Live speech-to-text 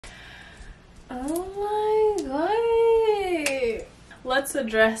Oh my god. Let's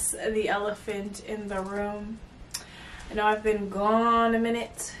address the elephant in the room. I know I've been gone a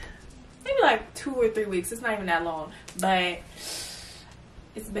minute. Maybe like 2 or 3 weeks. It's not even that long. But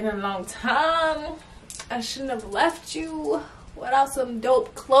it's been a long time. I shouldn't have left you without some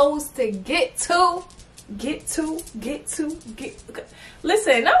dope clothes to get to. Okay.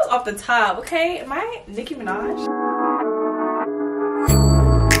 Listen, that was off the top, okay? Am I Nicki Minaj?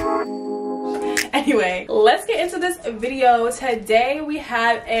 Anyway, let's get into this video. Today we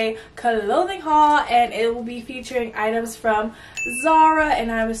have a clothing haul and it will be featuring items from Zara,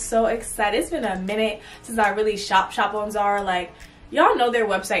 and I'm so excited. It's been a minute since I really shop on Zara. Like, y'all know their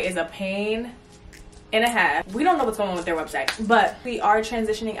website is a pain and a half. We don't know what's going on with their website, but we are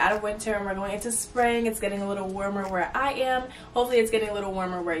transitioning out of winter and we're going into spring. It's getting a little warmer where I am. Hopefully it's getting a little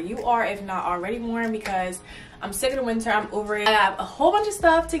warmer where you are, if not already warm, because I'm sick of the winter. I'm over it. I have a whole bunch of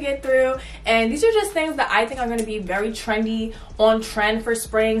stuff to get through, and these are just things that I think are going to be very trendy, on trend for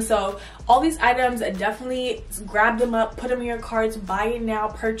spring. So all these items, definitely grab them up, put them in your carts, buy it now,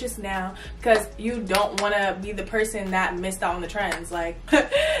 purchase now, because you don't want to be the person that missed out on the trends. Like,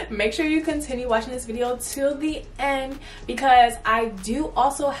 make sure you continue watching this video till the end, because I do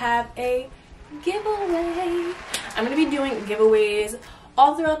also have a giveaway. I'm going to be doing giveaways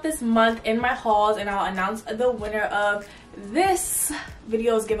all throughout this month in my hauls, and I'll announce the winner of this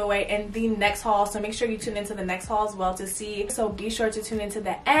video's giveaway in the next haul. So make sure you tune into the next haul as well to see. So be sure to tune into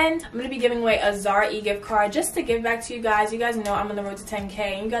the end. I'm going to be giving away a Zara e-gift card just to give back to you guys. You guys know I'm on the road to 10K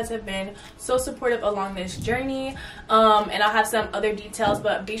and you guys have been so supportive along this journey. And I'll have some other details,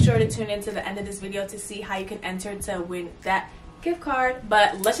 but be sure to tune into the end of this video to see how you can enter to win that gift card.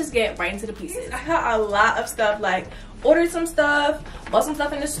 But let's just get right into the pieces. I got a lot of stuff, like ordered some stuff, bought some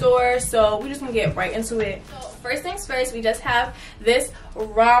stuff in the store, so we're just gonna get right into it. So first things first, we just have this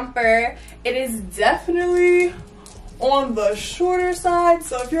romper. It is definitely on the shorter side,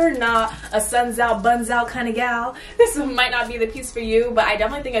 so if you're not a suns out buns out kind of gal, this might not be the piece for you, but I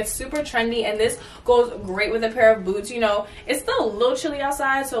definitely think it's super trendy, and this goes great with a pair of boots. You know, it's still a little chilly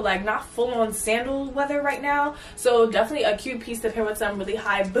outside, so like not full on sandal weather right now, so definitely a cute piece to pair with some really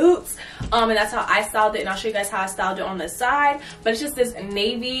high boots. And that's how I styled it, and I'll show you guys how I styled it on the side. But it's just this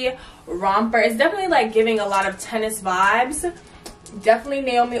navy romper. It's definitely like giving a lot of tennis vibes, definitely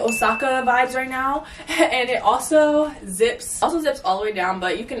Naomi Osaka vibes right now. And it also zips all the way down,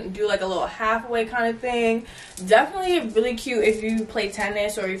 but you can do like a little halfway kind of thing. Definitely really cute if you play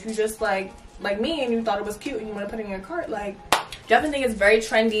tennis, or if you just like me and you thought it was cute and you want to put it in your cart. Like, definitely think it's very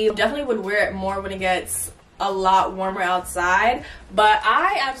trendy. Definitely would wear it more when it gets a lot warmer outside, but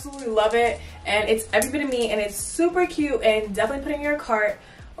I absolutely love it, and it's every bit of me, and it's super cute, and definitely put it in your cart,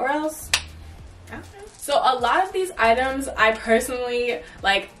 or else I don't know. So a lot of these items I personally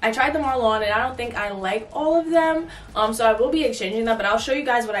like. I tried them all on and I don't think I like all of them, so I will be exchanging them, but I'll show you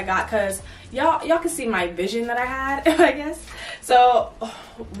guys what I got, because y'all can see my vision that I had, I guess. So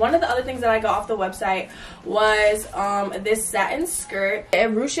one of the other things that I got off the website was this satin skirt.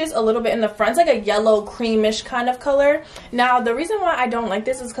 It ruches a little bit in the front. It's like a yellow creamish kind of color. Now the reason why I don't like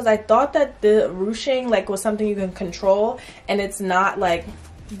this is because I thought that the ruching like was something you can control, and it's not. Like,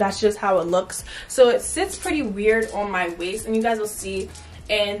 that's just how it looks. So it sits pretty weird on my waist, and you guys will see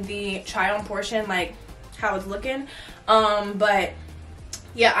in the try on portion like how it's looking. But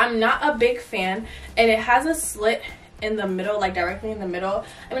yeah, I'm not a big fan, and it has a slit in the middle, like directly in the middle.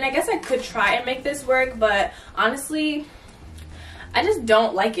 I mean, I guess I could try and make this work, but honestly I just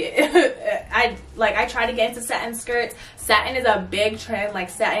don't like it. I try to get into satin skirts. Satin is a big trend, like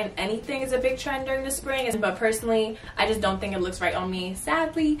satin anything is a big trend during the spring, but personally I just don't think it looks right on me,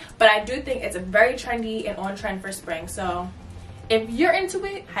 sadly. But I do think it's a very trendy and on trend for spring, so if you're into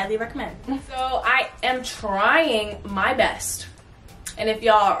it, highly recommend. So I am trying my best, and if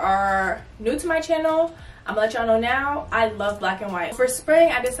y'all are new to my channel, I'm gonna let y'all know now, I love black and white. For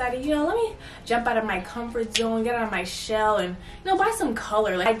spring, I decided, you know, let me jump out of my comfort zone, get out of my shell, and, you know, buy some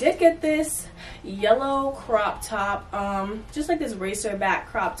color. Like, I did get this yellow crop top, just like this racer back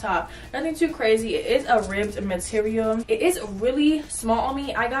crop top. Nothing too crazy. It is a ribbed material. It is really small on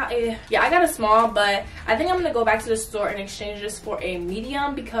me. I got a small, but I think I'm gonna go back to the store and exchange this for a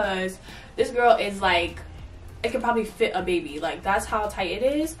medium, because this girl is like, it could probably fit a baby. Like, that's how tight it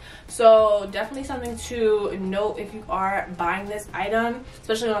is. So definitely something to note if you are buying this item,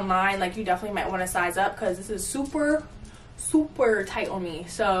 especially online. Like, you definitely might want to size up, because this is super tight on me.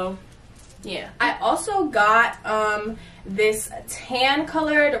 So yeah. I also got this tan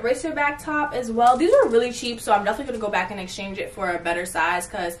colored racerback top as well. These are really cheap, so I'm definitely gonna go back and exchange it for a better size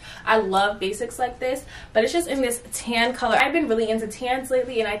because I love basics like this, but it's just in this tan color. I've been really into tans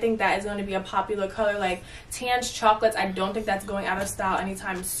lately, and I think that is going to be a popular color, like tans chocolates. I don't think that's going out of style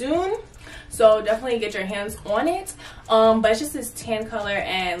anytime soon, so definitely get your hands on it. But it's just this tan color,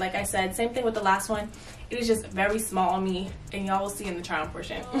 and like I said, same thing with the last one. It is just very small on me, and y'all will see in the try on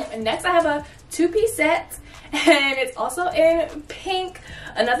portion. And next I have a two-piece set, and it's also in pink,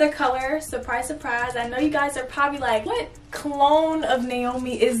 another color. Surprise, surprise. I know you guys are probably like, what clone of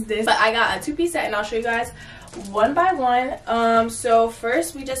Naomi is this? But I got a two-piece set, and I'll show you guys one by one. So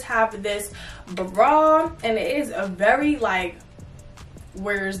first we just have this bra, and it is a very like,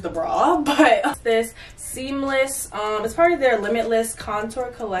 where's the bra? But this seamless, it's part of their limitless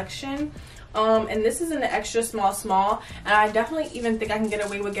contour collection. And this is in the extra small, and I definitely even think I can get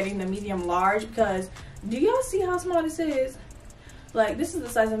away with getting the medium large, because do y'all see how small this is? Like, this is the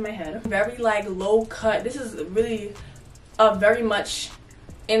size of my head. Very like low cut. This is really a very much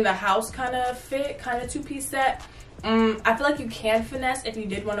in the house kind of fit, kind of two-piece set. I feel like you can finesse if you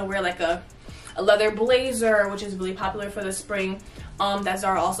did want to wear like a leather blazer, which is really popular for the spring. That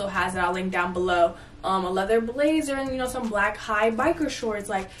Zara also has, that I'll link down below. A leather blazer and, you know, some black high biker shorts.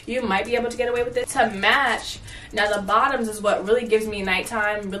 Like, you might be able to get away with it to match. Now the bottoms is what really gives me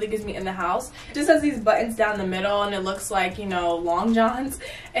nighttime, really gives me in the house. It just has these buttons down the middle, and it looks like, you know, long johns,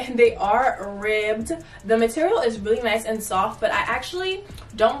 and they are ribbed. The material is really nice and soft, but I actually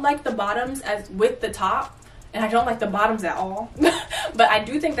don't like the bottoms as with the top, and I don't like the bottoms at all. But I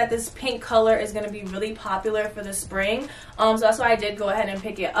do think that this pink color is going to be really popular for the spring, so that's why I did go ahead and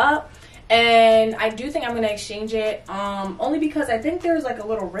pick it up. And I do think I'm going to exchange it, only because I think there's like a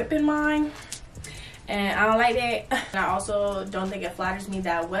little rip in mine, and I don't like that. And I also don't think it flatters me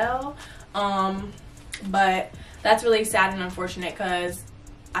that well, but that's really sad and unfortunate because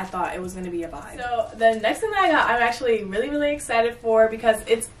I thought it was going to be a vibe. So the next thing that I got, I'm actually really excited for, because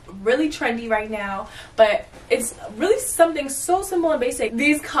it's really trendy right now, but it's really something so simple and basic.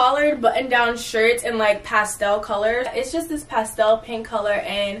 These collared button-down shirts in like pastel colors. It's just this pastel pink color,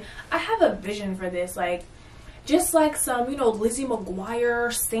 and I have a vision for this, like just like some, you know, Lizzie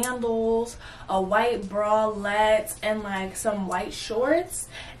McGuire sandals, a white bralette, and like some white shorts,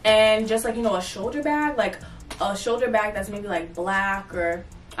 and just like, you know, a shoulder bag, like a shoulder bag that's maybe like black, or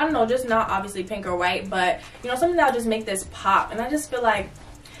I don't know, just not obviously pink or white, but you know, something that'll just make this pop. And I just feel like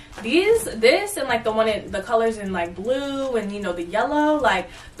this and like the one in the colors in like blue and, you know, the yellow, like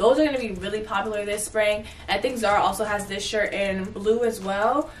those are going to be really popular this spring. And I think Zara also has this shirt in blue as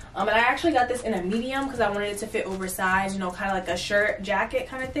well, and I actually got this in a medium because I wanted it to fit oversized, you know, kind of like a shirt jacket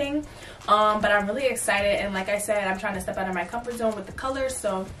kind of thing. But I'm really excited, and like I said, I'm trying to step out of my comfort zone with the colors,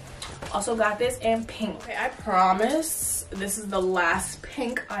 so also got this in pink. Okay, I promise this is the last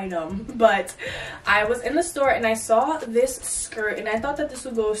pink item, but I was in the store and I saw this skirt, and I thought that this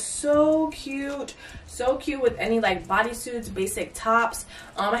would go so cute with any like bodysuits, basic tops.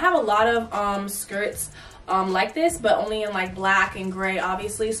 I have a lot of skirts like this, but only in like black and gray,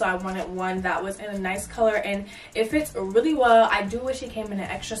 obviously, so I wanted one that was in a nice color, and it fits really well. I do wish it came in an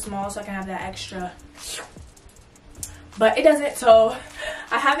extra small so I can have that extra, but it doesn't, so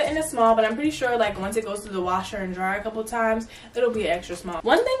I have it in a small, but I'm pretty sure like once it goes through the washer and dryer a couple times, it'll be an extra small.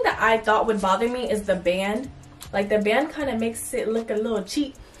 One thing that I thought would bother me is the band. Like, the band kind of makes it look a little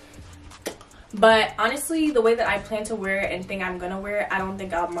cheap, but honestly, the way that I plan to wear it and think I'm gonna wear it, I don't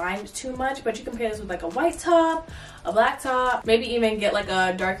think I'll mind too much. But you compare this with like a white top, a black top, maybe even get like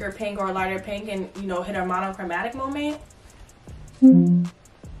a darker pink or a lighter pink, and, you know, hit a monochromatic moment.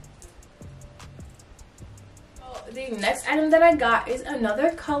 The next item that I got is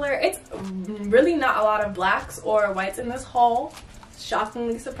another color. It's really not a lot of blacks or whites in this haul,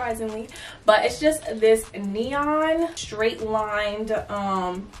 shockingly, surprisingly, but it's just this neon straight lined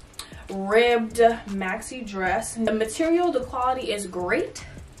ribbed maxi dress. The material, the quality is great.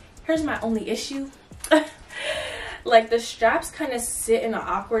 Here's my only issue. Like, the straps kind of sit in an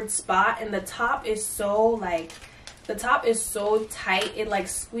awkward spot, and the top is so like, the top is so tight, it like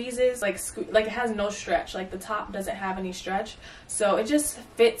squeezes, like it has no stretch. Like, the top doesn't have any stretch, so it just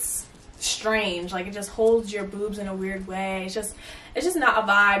fits strange. Like, it just holds your boobs in a weird way. It's just not a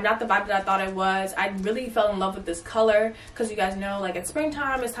vibe, not the vibe that I thought it was. I really fell in love with this color because you guys know, like, it's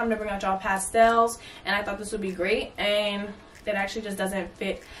springtime, it's time to bring out y'all pastels, and I thought this would be great, and it actually just doesn't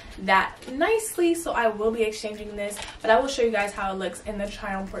fit that nicely, so I will be exchanging this, but I will show you guys how it looks in the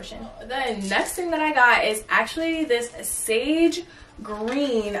try on portion. The next thing that I got is actually this sage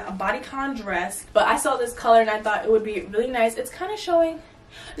green bodycon dress, but I saw this color and I thought it would be really nice. It's kind of showing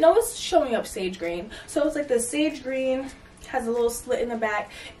No, it's showing up sage green. So it's like the sage green, has a little slit in the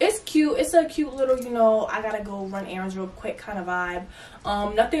back. It's cute. It's a cute little, you know, I gotta go run errands real quick kind of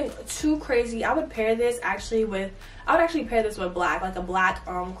vibe. Nothing too crazy. I would pair this actually with, I would actually pair this with black, like a black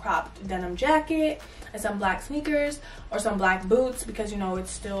cropped denim jacket and some black sneakers or some black boots, because you know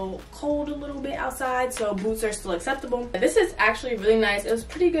it's still cold a little bit outside, so boots are still acceptable. This is actually really nice. It was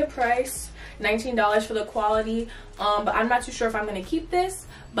pretty good price, $19 for the quality, but I'm not too sure if I'm gonna keep this,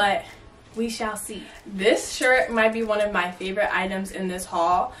 but we shall see. This shirt might be one of my favorite items in this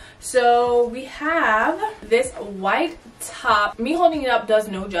haul. So we have this white top. Me holding it up does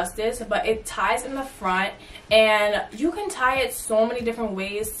no justice, but it ties in the front, and you can tie it so many different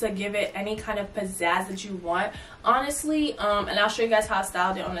ways to give it any kind of pizzazz that you want, honestly. And I'll show you guys how I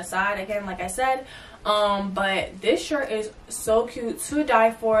styled it on the side again, like I said. But this shirt is so cute, to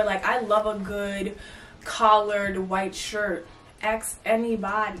die for. Like, I love a good collared white shirt. Ask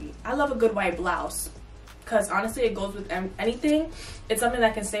anybody. I love a good white blouse, because honestly it goes with anything. It's something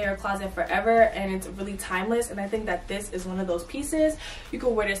that can stay in your closet forever, and it's really timeless. And I think that this is one of those pieces. You could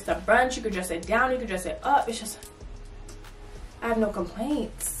wear this to brunch, you could dress it down, you could dress it up. It's just, I have no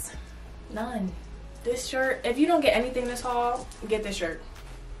complaints, none. This shirt, if you don't get anything this haul, get this shirt.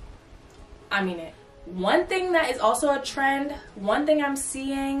 I mean it. One thing that is also a trend, one thing I'm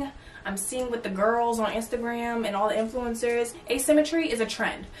seeing with the girls on Instagram and all the influencers, asymmetry is a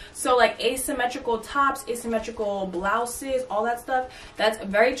trend. So like asymmetrical tops, asymmetrical blouses, all that stuff, that's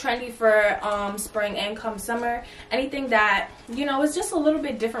very trendy for spring and come summer. Anything that, you know, is just a little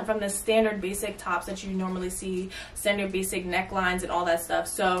bit different from the standard basic tops that you normally see, standard basic necklines and all that stuff.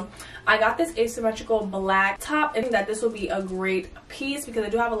 So I got this asymmetrical black top. I think that this will be a great piece because I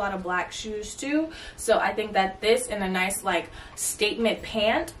do have a lot of black shoes too. So I think that this and a nice like statement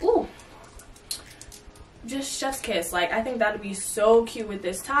pant, ooh, just chef's kiss. Like, I think that would be so cute with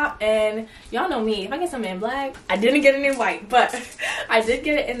this top. And y'all know me, if I get something in black, I didn't get it in white, but I did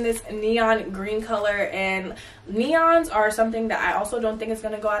get it in this neon green color. And neons are something that I also don't think is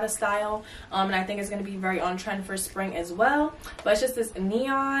going to go out of style, and I think it's going to be very on trend for spring as well. But it's just this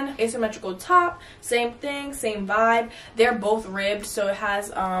neon asymmetrical top, same thing, same vibe. They're both ribbed, so it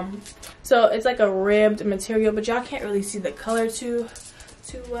has so it's like a ribbed material, but y'all can't really see the color too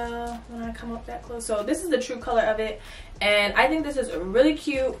well when I come up that close. So this is the true color of it, and I think this is really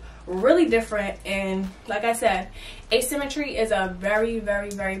cute, really different. And like I said, asymmetry is a very, very,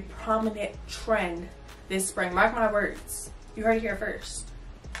 very prominent trend this spring. Mark my words, you heard it here first.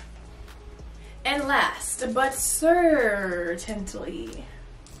 And last but certainly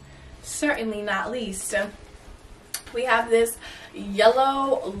not least, we have this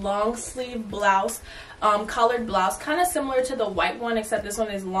yellow long sleeve blouse, collared blouse, kind of similar to the white one, except this one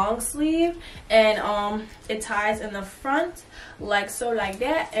is long sleeve, and it ties in the front like so, like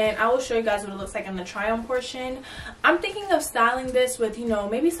that. And I will show you guys what it looks like in the try on portion. I'm thinking of styling this with, you know,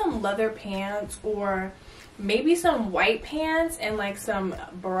 maybe some leather pants, or maybe some white pants and like some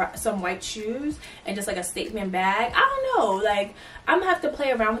white shoes, and just like a statement bag. I don't know, like I'm gonna have to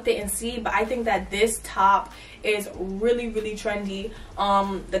play around with it and see, but I think that this top is really, really trendy.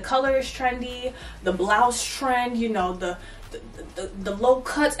 The color is trendy, the blouse trend, you know, the low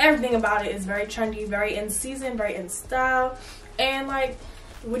cuts, everything about it is very trendy, very in season, very in style. And like,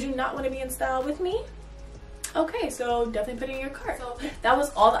 would you not want to be in style with me? Okay, so definitely put it in your cart. So that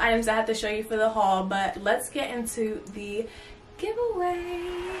was all the items I had to show you for the haul, but let's get into the giveaway.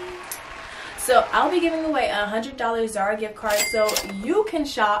 So I'll be giving away a $100 Zara gift card, so you can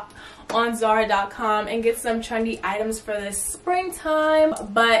shop on Zara.com and get some trendy items for this springtime.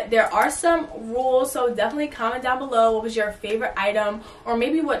 But there are some rules, so definitely comment down below what was your favorite item, or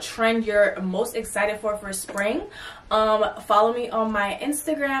maybe what trend you're most excited for spring. Follow me on my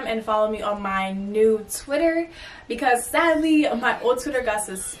Instagram and follow me on my new Twitter, because sadly my old Twitter got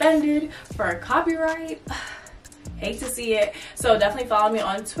suspended for copyright. Hate to see it. So definitely follow me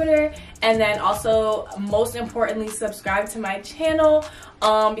on Twitter, and then also, most importantly, subscribe to my channel,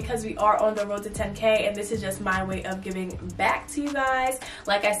 because we are on the road to 10K, and this is just my way of giving back to you guys.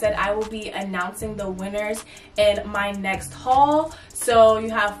 Like I said, I will be announcing the winners in my next haul. So you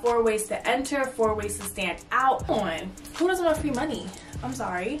have 4 ways to enter, 4 ways to stand out. Come on, who doesn't want free money? I'm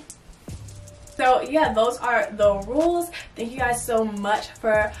sorry. So yeah, those are the rules. Thank you guys so much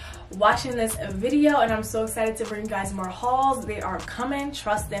for watching this video, and I'm so excited to bring you guys more hauls. They are coming,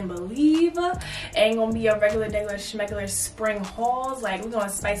 trust and believe. Ain't gonna be a regular schmegular spring hauls. Like, we're gonna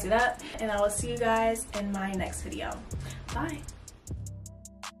spice it up, and I will see you guys in my next video. Bye.